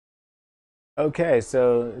Okay,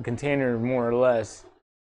 so the container more or less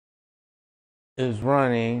is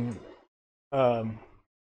running, um,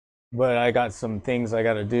 but I got some things I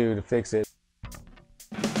got to do to fix it.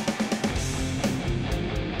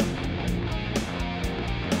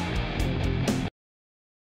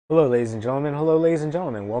 Hello, ladies and gentlemen. Hello, ladies and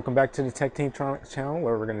gentlemen. Welcome back to the Tech Tinktronics channel,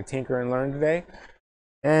 where we're going to tinker and learn today.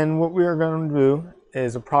 And what we are going to do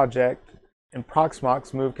is a project in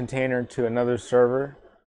Proxmox, move container to another server.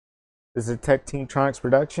 This is a Tech Tinktronics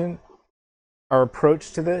production. Our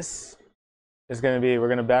approach to this is going to be, we're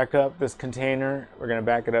going to back up this container. We're going to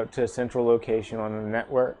back it up to a central location on the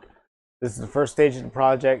network. This is the first stage of the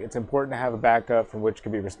project. It's important to have a backup from which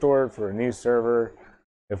can be restored for a new server.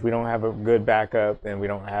 If we don't have a good backup, then we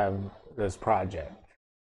don't have this project.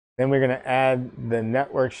 Then we're going to add the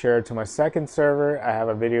network share to my second server. I have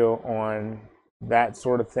a video on that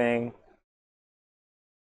sort of thing.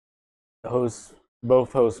 The hosts,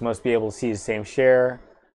 both hosts must be able to see the same share.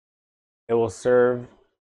 It will serve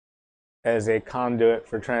as a conduit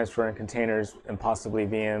for transferring containers and possibly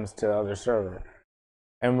VMs to the other server.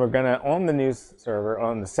 And we're going to, on the new server,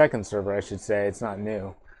 on the second server, I should say, it's not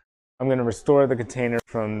new, I'm going to restore the container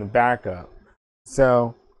from the backup.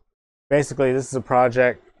 So basically, this is a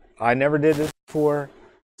project. I never did this before,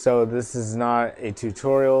 so this is not a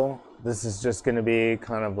tutorial. This is just going to be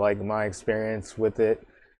kind of like my experience with it.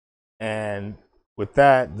 And with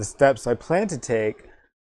that, the steps I plan to take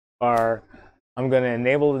are, I'm going to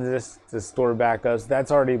enable this to store backups.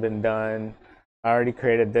 That's already been done. I already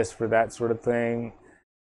created this for that sort of thing.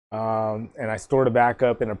 And I stored a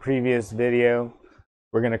backup in a previous video.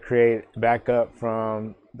 We're going to create a backup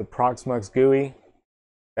from the Proxmox GUI.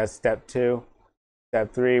 That's step 2.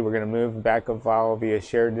 Step 3, we're going to move the backup file via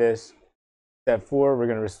shared disk. Step 4, we're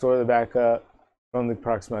going to restore the backup from the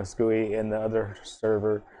Proxmox GUI in the other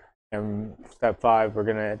server. And step 5, we're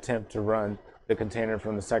going to attempt to run the container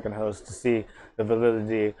from the second host to see the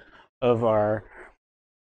validity of our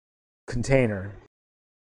container.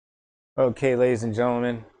 Okay, ladies and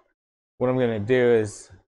gentlemen, what I'm going to do is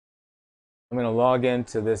I'm going to log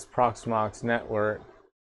into this Proxmox network.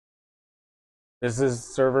 This is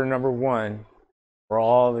server number 1 where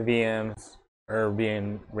all the VMs are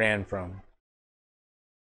being ran from.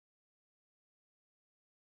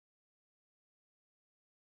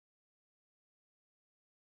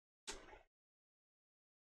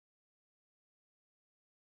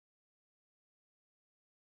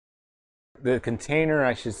 The container,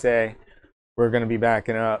 I should say, we're going to be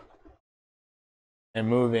backing up and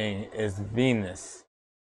moving is Venus.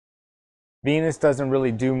 Venus doesn't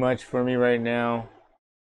really do much for me right now,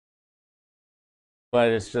 but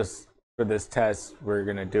it's just for this test, we're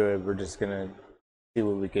going to do it. We're just going to see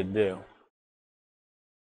what we could do.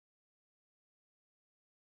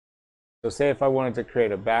 So say if I wanted to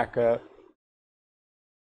create a backup,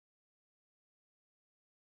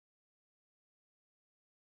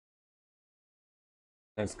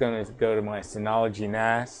 it's going to go to my Synology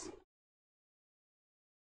NAS.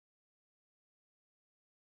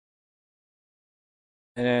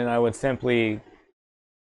 And then I would simply,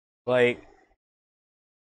 like,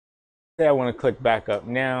 say I want to click backup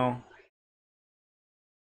now.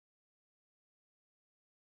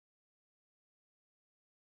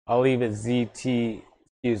 I'll leave it ZT,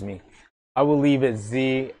 excuse me. I will leave it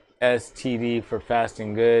ZSTD for fast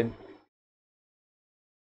and good.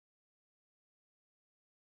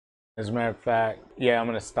 As a matter of fact, yeah, I'm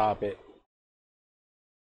going to stop it.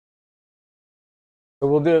 So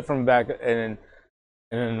we'll do it from back, and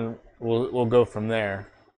then we'll go from there.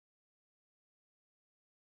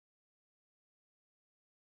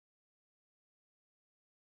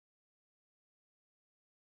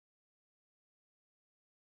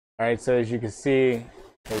 All right, so as you can see,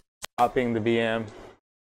 we're stopping the VM.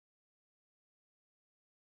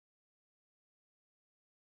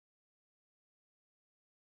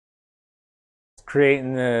 It's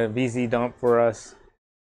creating the VZ dump for us.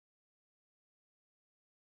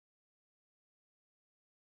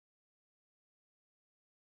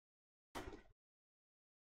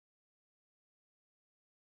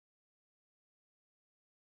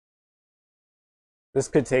 This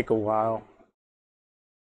could take a while.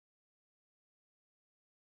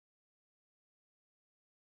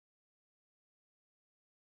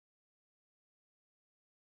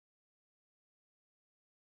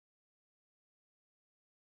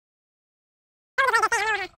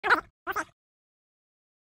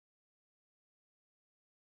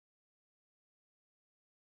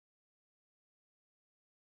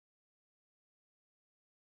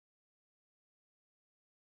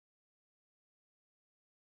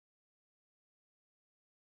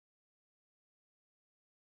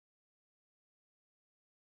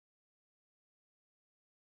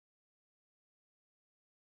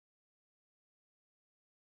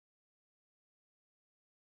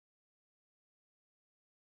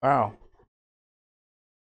 Wow.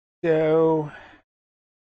 So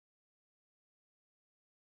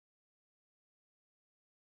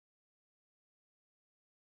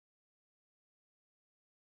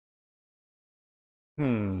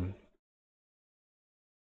hmm.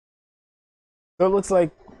 So it looks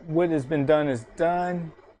like what has been done is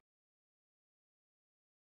done.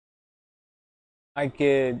 I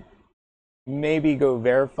could maybe go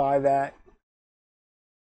verify that.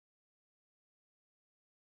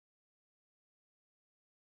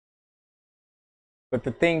 But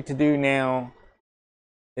the thing to do now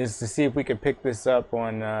is to see if we could pick this up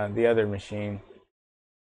on the other machine.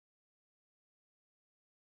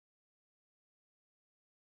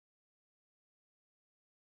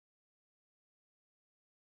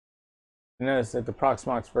 Notice that the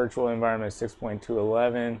Proxmox virtual environment is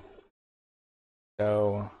 6.211.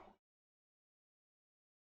 So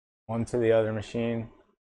onto the other machine.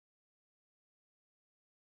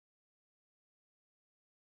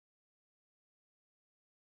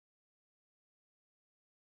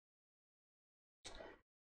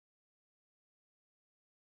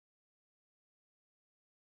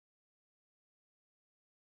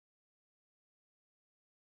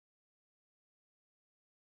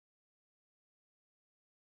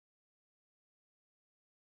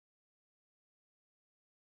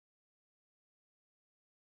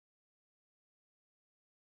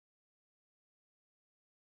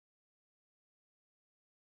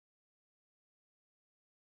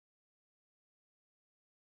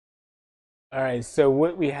 All right, so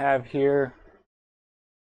what we have here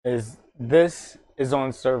is this is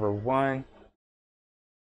on server 1.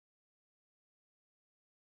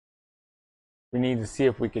 We need to see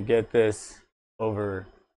if we could get this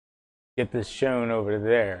shown over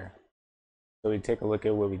there. So we take a look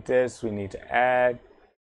at what we did. So we need to add.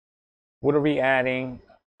 What are we adding?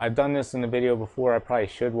 I've done this in the video before. I probably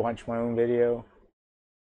should watch my own video.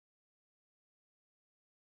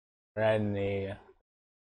 We're adding a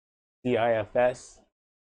cifs.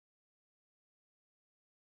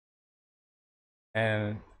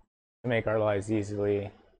 And to make our lives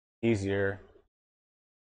easier,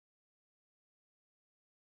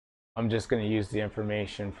 I'm just going to use the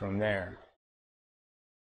information from there.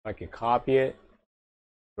 If I could copy it,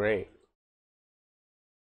 great.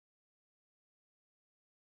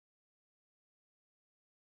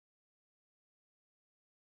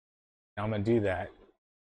 Now I'm going to do that.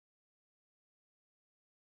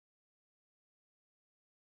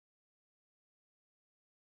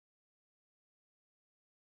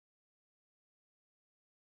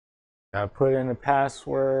 I put in a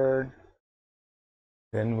password.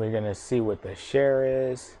 Then we're going to see what the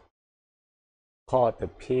share is. Call it the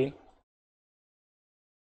P.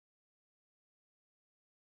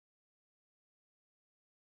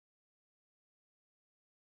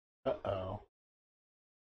 Uh-oh.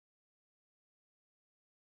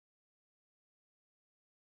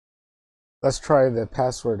 Let's try the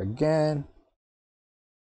password again.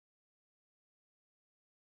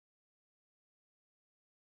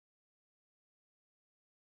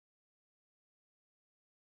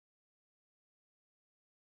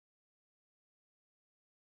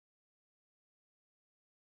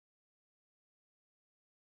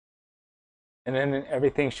 And then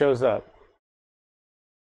everything shows up.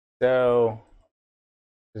 So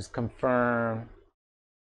just confirm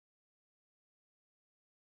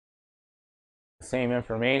the same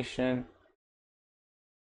information.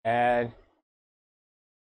 Add.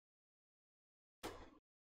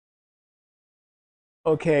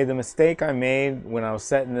 Okay, the mistake I made when I was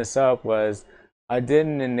setting this up was I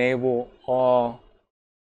didn't enable all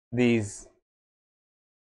the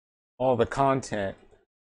content.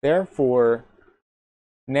 Therefore,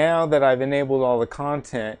 now that I've enabled all the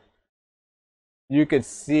content, you could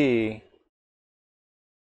see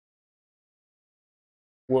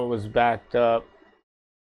what was backed up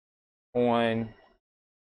on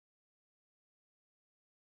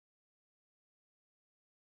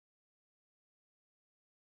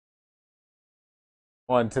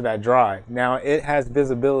onto that drive. Now it has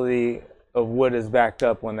visibility of what is backed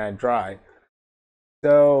up on that drive.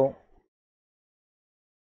 So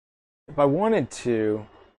if I wanted to,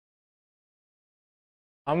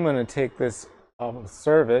 I'm going to take this off of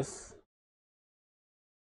service.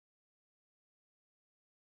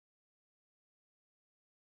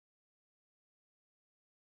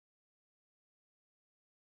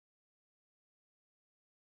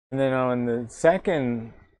 And then on the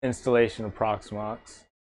second installation of Proxmox,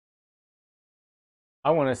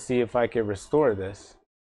 I want to see if I could restore this.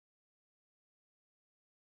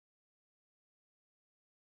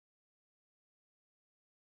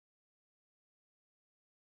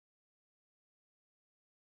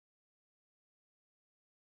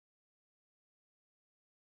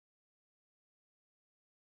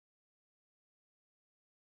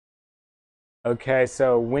 Okay,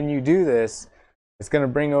 so when you do this, it's going to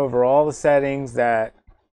bring over all the settings that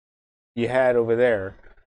you had over there.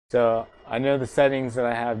 So I know the settings that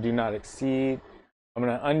I have do not exceed. I'm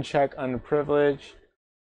going to uncheck underprivilege.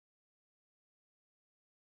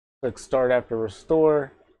 Click start after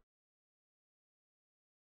restore.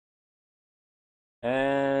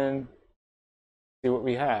 And see what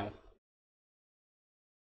we have.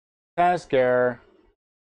 Task error.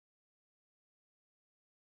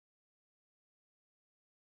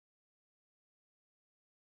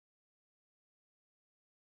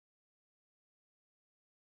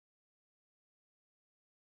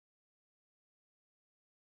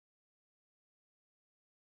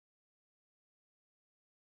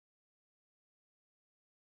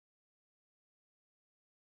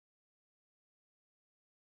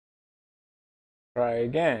 Try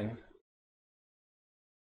again.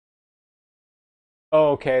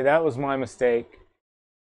 Oh, okay, that was my mistake.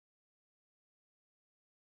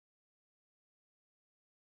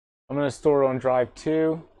 I'm going to store on drive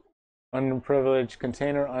 2, underprivileged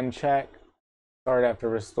container, uncheck, start after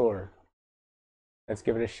restore. Let's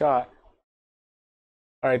give it a shot.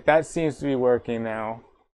 All right, that seems to be working now.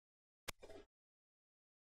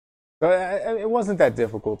 So it wasn't that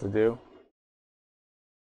difficult to do.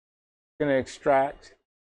 Going to extract.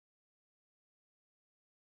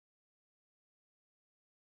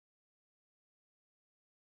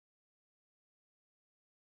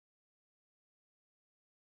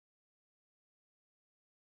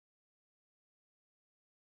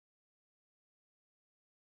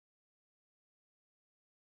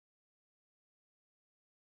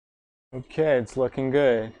 Okay, it's looking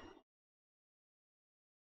good.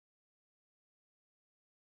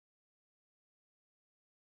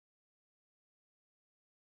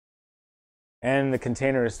 And the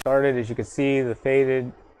container is started. As you can see, the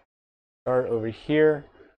faded start over here.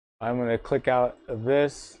 I'm going to click out of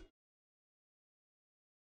this.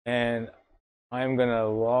 And I'm going to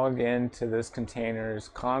log into this container's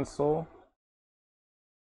console.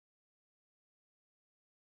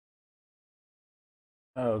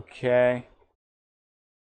 Okay.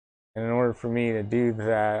 And in order for me to do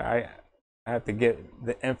that, I have to get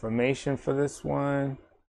the information for this one.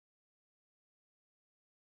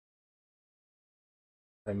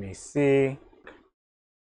 Let me see.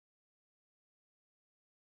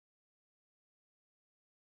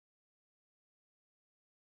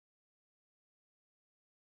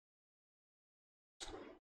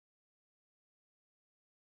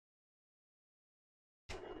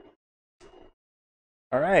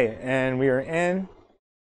 All right, and we are in.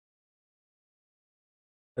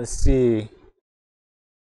 Let's see.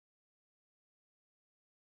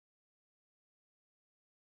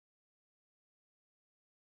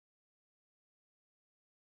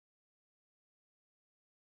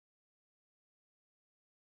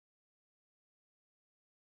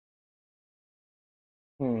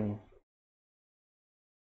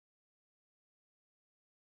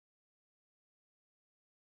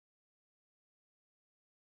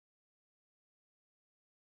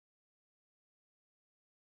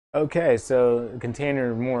 Okay, so the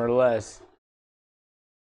container more or less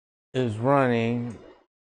is running,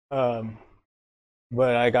 but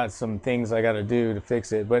I got some things I got to do to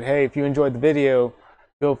fix it. But hey, if you enjoyed the video,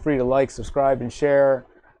 feel free to like, subscribe, and share.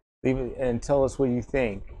 Leave it and tell us what you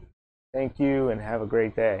think. Thank you, and have a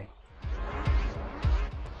great day.